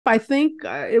I think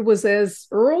it was as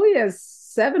early as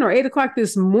 7 or 8 o'clock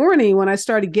this morning when I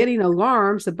started getting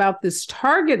alarms about this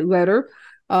target letter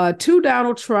to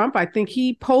Donald Trump. I think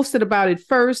he posted about it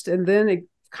first, and then it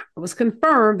was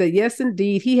confirmed that, yes,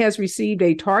 indeed, he has received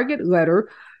a target letter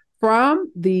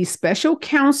from the special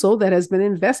counsel that has been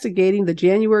investigating the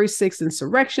January 6th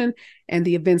insurrection and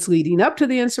the events leading up to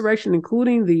the insurrection,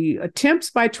 including the attempts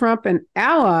by Trump and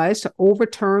allies to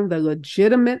overturn the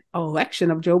legitimate election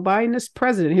of Joe Biden as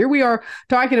president. Here we are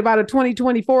talking about a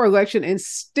 2024 election and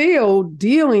still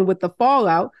dealing with the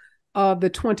fallout of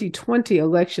the 2020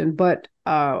 election. But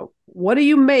what do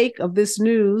you make of this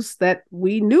news that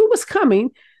we knew was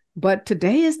coming? But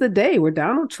today is the day where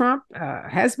Donald Trump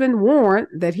has been warned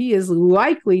that he is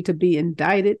likely to be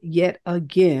indicted yet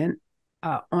again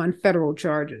on federal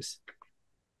charges.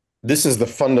 This is the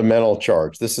fundamental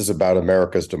charge. This is about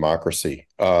America's democracy.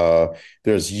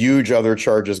 There's huge other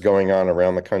charges going on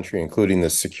around the country, including the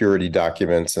security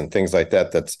documents and things like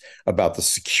that. That's about the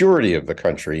security of the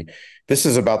country. This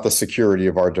is about the security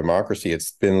of our democracy.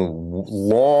 It's been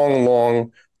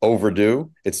long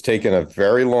overdue. It's taken a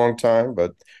very long time,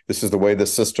 but this is the way the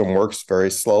system works,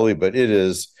 very slowly. But it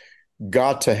is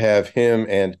got to have him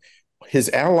and his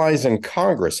allies in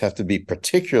Congress have to be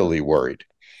particularly worried,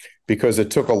 because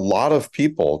it took a lot of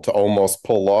people to almost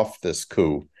pull off this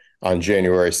coup on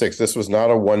January 6th. This was not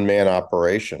a one-man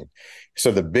operation.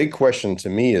 So the big question to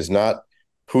me is not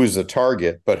who's the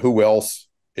target, but who else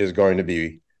is going to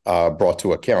be brought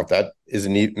to account. That is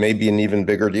maybe an even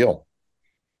bigger deal.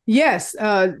 Yes,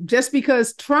 just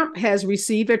because Trump has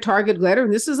received a target letter,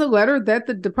 and this is a letter that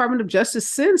the Department of Justice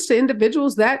sends to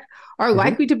individuals that are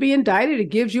likely to be indicted. It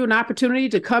gives you an opportunity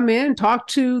to come in and talk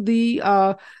to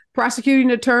the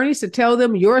prosecuting attorneys, to tell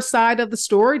them your side of the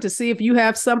story, to see if you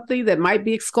have something that might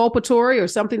be exculpatory or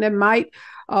something that might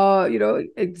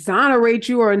exonerate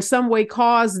you or in some way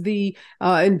cause the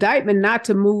indictment not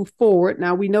to move forward.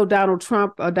 Now, we know Donald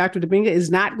Trump, Dr. Dibinga, is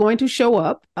not going to show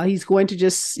up. He's going to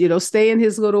just, stay in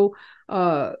his little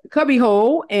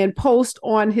cubbyhole and post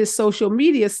on his social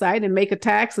media site and make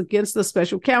attacks against the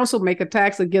special counsel, make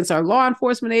attacks against our law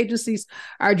enforcement agencies,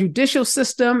 our judicial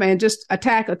system, and just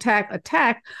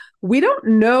attack. We don't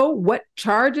know what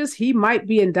charges he might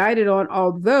be indicted on,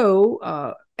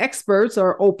 although experts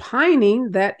are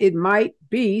opining that it might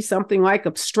be something like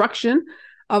obstruction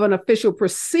of an official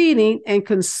proceeding and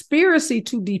conspiracy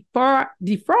to defraud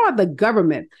the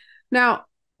government. Now,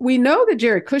 we know that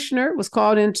Jared Kushner was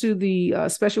called into the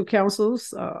special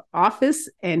counsel's office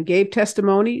and gave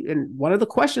testimony. And one of the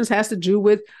questions has to do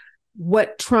with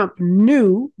what Trump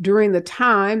knew during the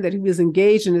time that he was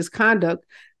engaged in his conduct,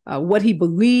 what he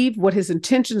believed, what his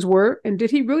intentions were, and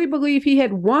did he really believe he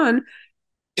had won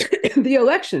the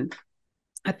election?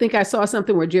 I think I saw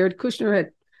something where Jared Kushner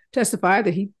had testified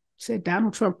that he said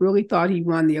Donald Trump really thought he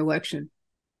won the election.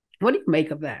 What do you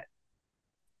make of that?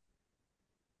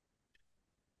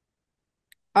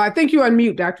 I think you're on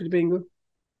mute, Dr. Dibinga.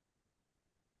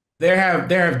 There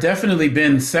have definitely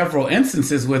been several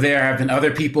instances where there have been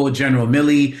other people, General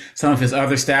Milley, some of his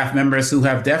other staff members, who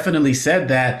have definitely said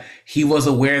that he was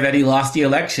aware that he lost the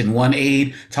election. One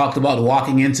aide talked about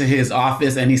walking into his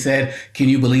office and he said, "Can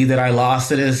you believe that I lost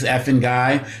to this effing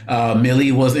guy?"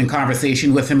 Milley was in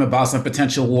conversation with him about some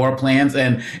potential war plans,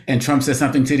 and Trump said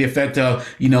something to the effect of,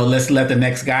 let's let the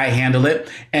next guy handle it.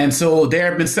 And so there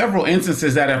have been several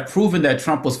instances that have proven that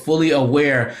Trump was fully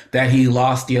aware that he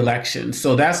lost the election.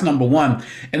 So that's number one.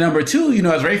 And number two,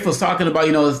 as Raphael's talking about,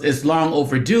 it's long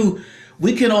overdue.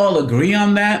 We can all agree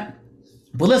on that.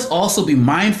 But let's also be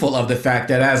mindful of the fact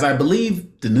that, as I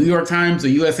believe the New York Times or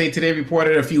USA Today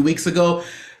reported a few weeks ago,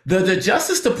 the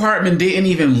Justice Department didn't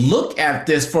even look at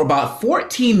this for about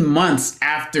 14 months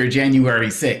after January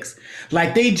 6th.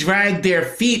 Like, they dragged their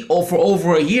feet for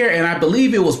over a year. And I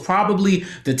believe it was probably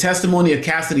the testimony of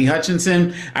Cassidy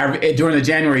Hutchinson during the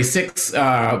January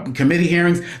 6th committee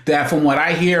hearings that, from what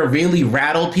I hear, really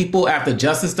rattled people at the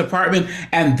Justice Department.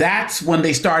 And that's when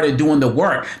they started doing the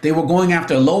work. They were going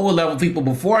after lower level people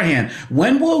beforehand.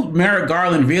 When will Merrick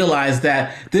Garland realize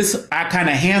that this kind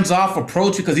of hands-off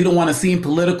approach, because you don't want to seem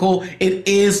political, it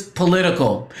is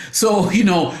political? So,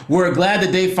 we're glad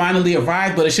that they finally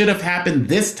arrived, but it should have happened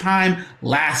this time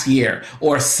last year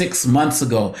or 6 months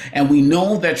ago. And we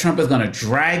know that Trump is going to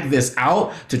drag this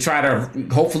out to try to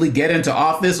hopefully get into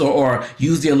office or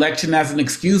use the election as an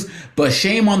excuse. But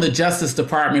shame on the Justice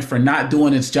Department for not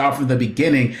doing its job from the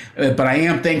beginning. But I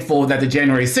am thankful that the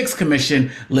January 6th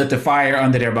Commission lit the fire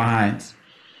under their behinds.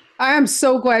 I am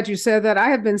so glad you said that. I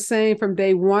have been saying from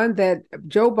day one that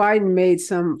Joe Biden made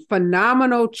some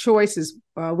phenomenal choices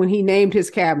when he named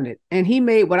his cabinet. And he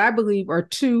made what I believe are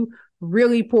two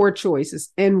really poor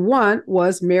choices. And one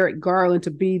was Merrick Garland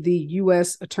to be the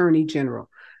U.S. Attorney General.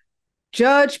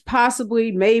 Judge,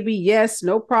 possibly, maybe, yes,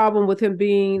 no problem with him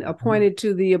being appointed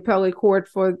to the appellate court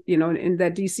for, in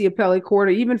that DC appellate court,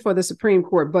 or even for the Supreme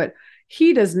Court. But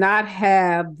he does not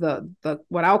have the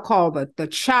what I'll call the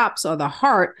chops or the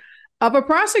heart of a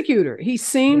prosecutor. He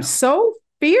seems so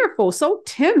fearful, so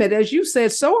timid, as you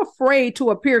said, so afraid to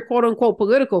appear, quote unquote,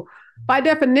 political. By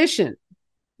definition,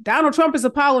 Donald Trump is a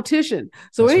politician.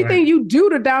 So That's anything you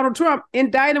do to Donald Trump,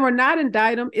 indict him or not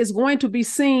indict him, is going to be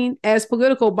seen as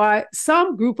political by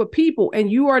some group of people.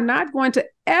 And you are not going to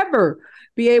ever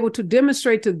be able to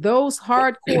demonstrate to those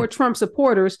hardcore Trump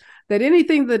supporters that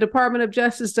anything the Department of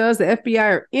Justice does, the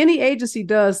FBI, or any agency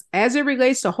does as it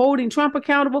relates to holding Trump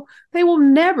accountable, they will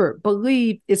never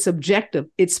believe it's objective,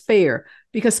 it's fair,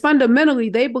 because fundamentally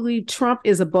they believe Trump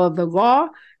is above the law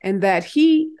and that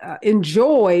he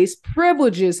enjoys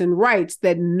privileges and rights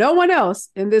that no one else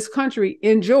in this country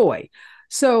enjoy.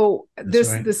 So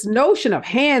this notion of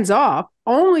hands off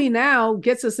only now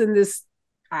gets us in this.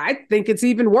 I think it's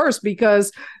even worse,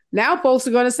 because now folks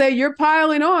are going to say you're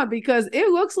piling on, because it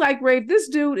looks like, Rafe, this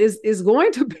dude is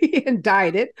going to be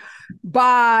indicted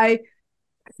by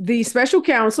the special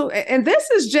counsel. And this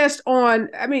is just on,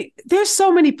 there's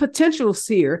so many potentials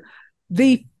here.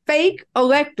 The fake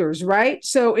electors, right?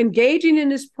 So engaging in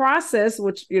this process,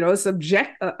 which, is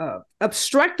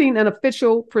obstructing an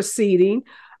official proceeding,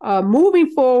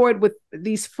 moving forward with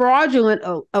these fraudulent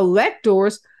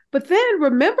electors. But then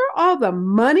remember all the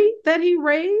money that he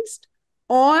raised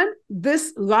on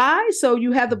this lie. So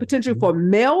you have the potential for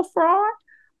mail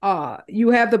fraud.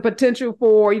 You have the potential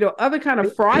for, other kind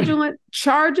of fraudulent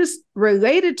charges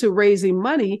related to raising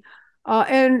money.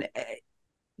 And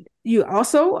you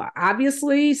also,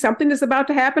 obviously, something that's about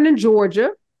to happen in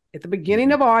Georgia at the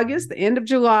beginning of August, the end of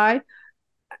July.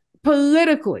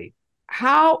 Politically,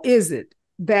 how is it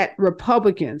that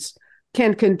Republicans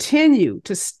can continue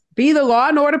to be the law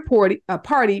and order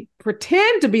party,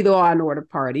 pretend to be the law and order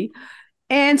party,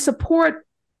 and support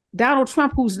Donald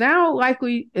Trump, who's now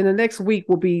likely in the next week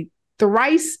will be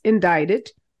thrice indicted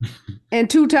and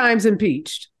 2 times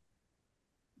impeached?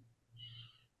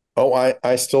 Oh,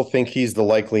 I still think he's the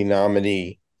likely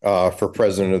nominee for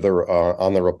president of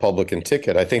on the Republican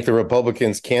ticket. I think the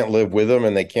Republicans can't live with him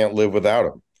and they can't live without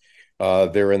him.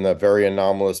 They're in a very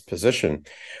anomalous position.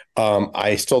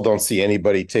 I still don't see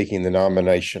anybody taking the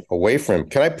nomination away from him.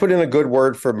 Can I put in a good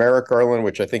word for Merrick Garland,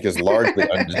 which I think is largely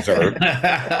undeserved,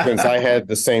 since I had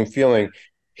the same feeling.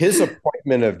 His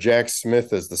appointment of Jack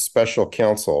Smith as the special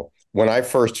counsel, when I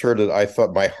first heard it, I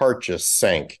thought my heart just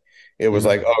sank. It was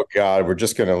like, oh God, we're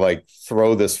just going to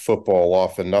throw this football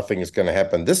off and nothing is going to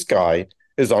happen. This guy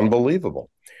is unbelievable.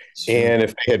 Sure. And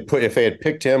if they had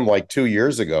picked him 2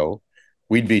 years ago,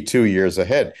 we'd be 2 years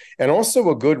ahead. And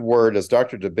also a good word, as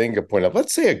Dr. Dibinga pointed out,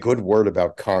 let's say a good word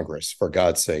about Congress, for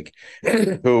God's sake,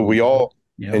 who we all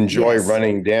enjoy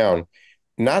running down.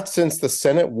 Not since the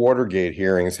Senate Watergate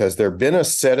hearings has there been a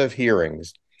set of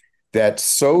hearings that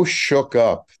so shook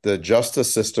up the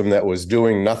justice system that was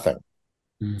doing nothing,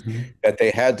 that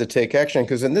they had to take action.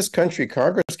 Because in this country,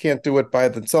 Congress can't do it by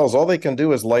themselves. All they can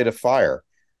do is light a fire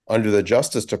under the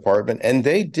Justice Department. And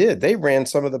they did. They ran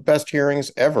some of the best hearings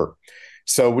ever.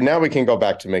 So now we can go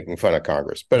back to making fun of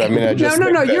Congress. But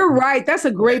No, you're right. That's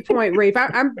a great point, Rafe.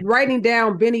 I'm writing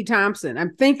down Benny Thompson.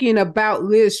 I'm thinking about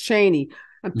Liz Cheney.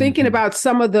 I'm thinking about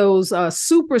some of those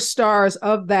superstars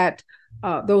of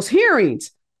those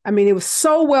hearings. It was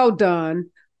so well done,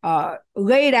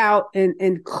 laid out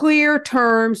in clear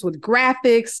terms with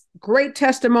graphics, great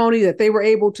testimony that they were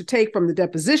able to take from the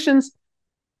depositions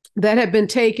that had been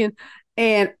taken.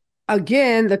 And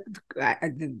again,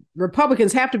 the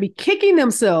Republicans have to be kicking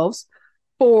themselves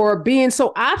for being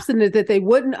so obstinate that they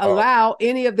wouldn't allow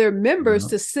any of their members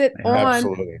to sit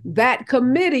on that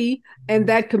committee. And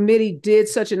that committee did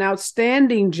such an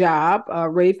outstanding job,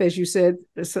 Rafe, as you said,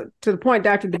 to the point,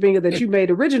 Dr. Dibinga, that you made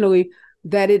originally,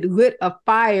 that it lit a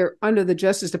fire under the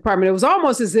Justice Department. It was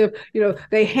almost as if,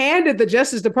 they handed the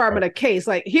Justice Department a case,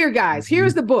 like, here, guys,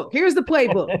 here's the book, here's the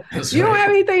playbook. You don't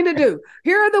have anything to do.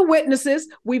 Here are the witnesses.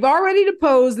 We've already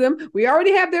deposed them. We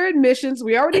already have their admissions.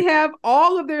 We already have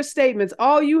all of their statements.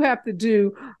 All you have to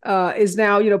do is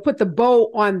now, put the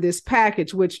bow on this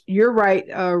package, which you're right,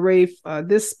 Rafe,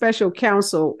 this special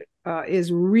counsel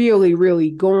is really,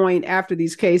 really going after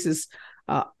these cases,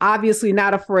 obviously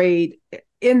not afraid.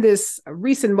 In this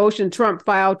recent motion Trump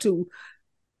filed to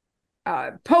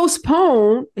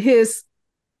postpone his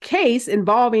case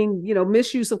involving,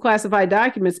 misuse of classified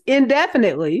documents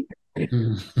indefinitely,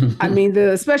 I mean,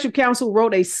 the special counsel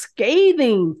wrote a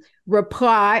scathing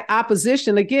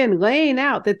opposition, again, laying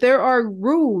out that there are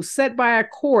rules set by our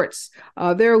courts,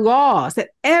 there are laws that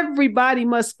everybody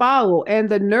must follow. And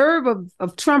the nerve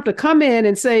of Trump to come in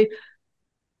and say,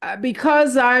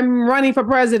 because I'm running for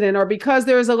president or because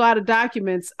there's a lot of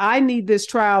documents, I need this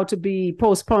trial to be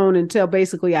postponed until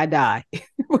basically I die,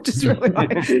 which is really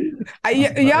like,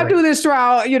 y'all do this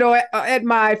trial, at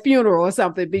my funeral or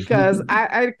something, because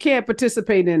I can't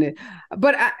participate in it.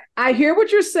 But I hear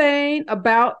what you're saying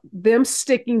about them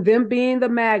being the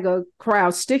MAGA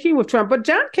crowd, sticking with Trump. But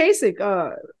John Kasich,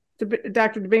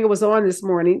 Dr. Dibinga was on this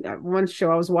morning, one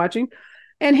show I was watching,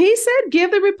 and he said, give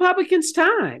the Republicans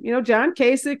time. John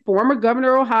Kasich, former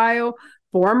governor of Ohio,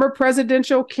 former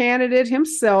presidential candidate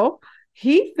himself,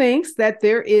 he thinks that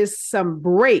there is some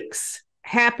breaks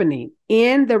happening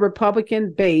in the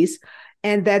Republican base,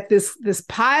 and that this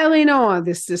piling on,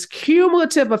 this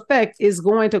cumulative effect is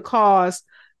going to cause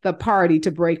the party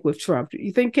to break with Trump.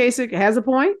 You think Kasich has a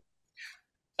point?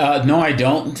 No, I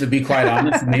don't, to be quite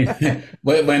honest. I mean,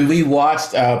 when we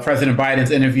watched President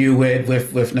Biden's interview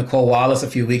with Nicole Wallace a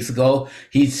few weeks ago,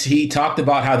 he talked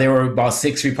about how there were about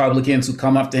 6 Republicans who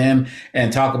come up to him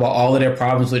and talk about all of their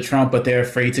problems with Trump, but they're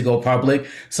afraid to go public.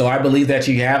 So I believe that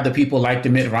you have the people like the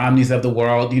Mitt Romneys of the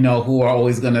world, who are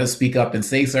always going to speak up and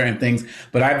say certain things.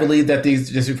 But I believe that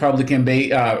these Republican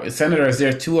senators,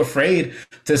 they're too afraid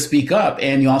to speak up.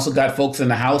 And you also got folks in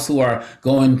the House who are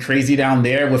going crazy down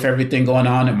there with everything going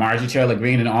on, and Marjorie Taylor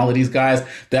Greene and all of these guys.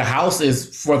 The House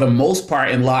is, for the most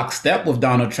part, in lockstep with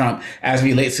Donald Trump as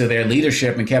relates to their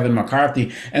leadership and Kevin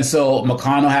McCarthy. And so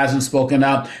McConnell hasn't spoken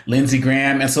up, Lindsey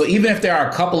Graham. And so even if there are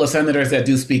a couple of senators that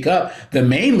do speak up, the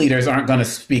main leaders aren't going to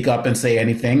speak up and say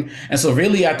anything. And so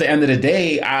really at the end of the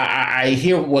day, I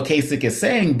hear what Kasich is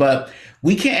saying, but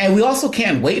we can't, and we also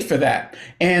can't wait for that.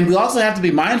 And we also have to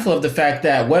be mindful of the fact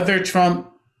that whether Trump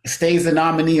stays the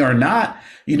nominee or not,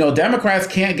 Democrats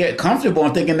can't get comfortable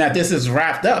in thinking that this is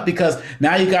wrapped up, because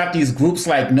now you got these groups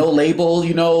like No Label,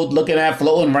 looking at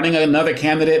floating, running another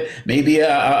candidate, maybe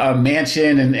a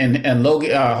Manchin and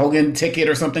Logan, Hogan ticket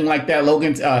or something like that.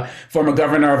 Logan, former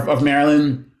governor of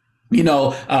Maryland,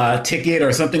 ticket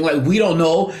or something like, we don't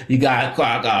know. You got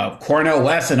Cornel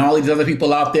West and all these other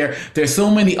people out there. There's so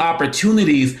many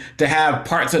opportunities to have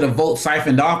parts of the vote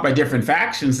siphoned off by different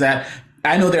factions that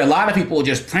I know there are a lot of people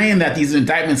just praying that these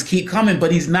indictments keep coming,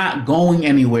 but he's not going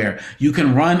anywhere. You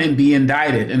can run and be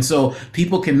indicted. And so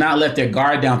people cannot let their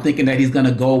guard down thinking that he's going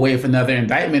to go away with another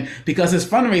indictment, because his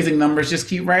fundraising numbers just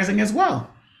keep rising as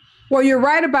well. Well, you're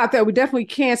right about that. We definitely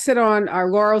can't sit on our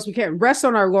laurels. We can't rest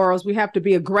on our laurels. We have to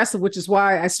be aggressive, which is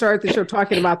why I started the show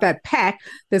talking about that PAC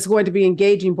that's going to be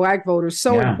engaging Black voters.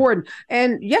 So important.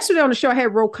 And yesterday on the show, I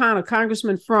had Ro Khanna,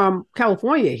 congressman from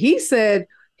California. He said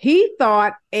he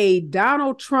thought a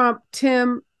Donald Trump,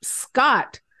 Tim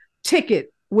Scott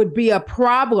ticket would be a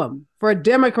problem for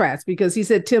Democrats, because he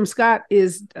said Tim Scott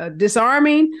is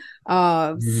disarming,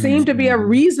 seemed to be a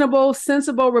reasonable,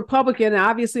 sensible Republican,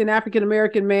 obviously an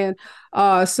African-American man.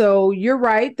 So you're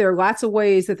right. There are lots of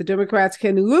ways that the Democrats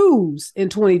can lose in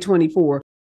 2024.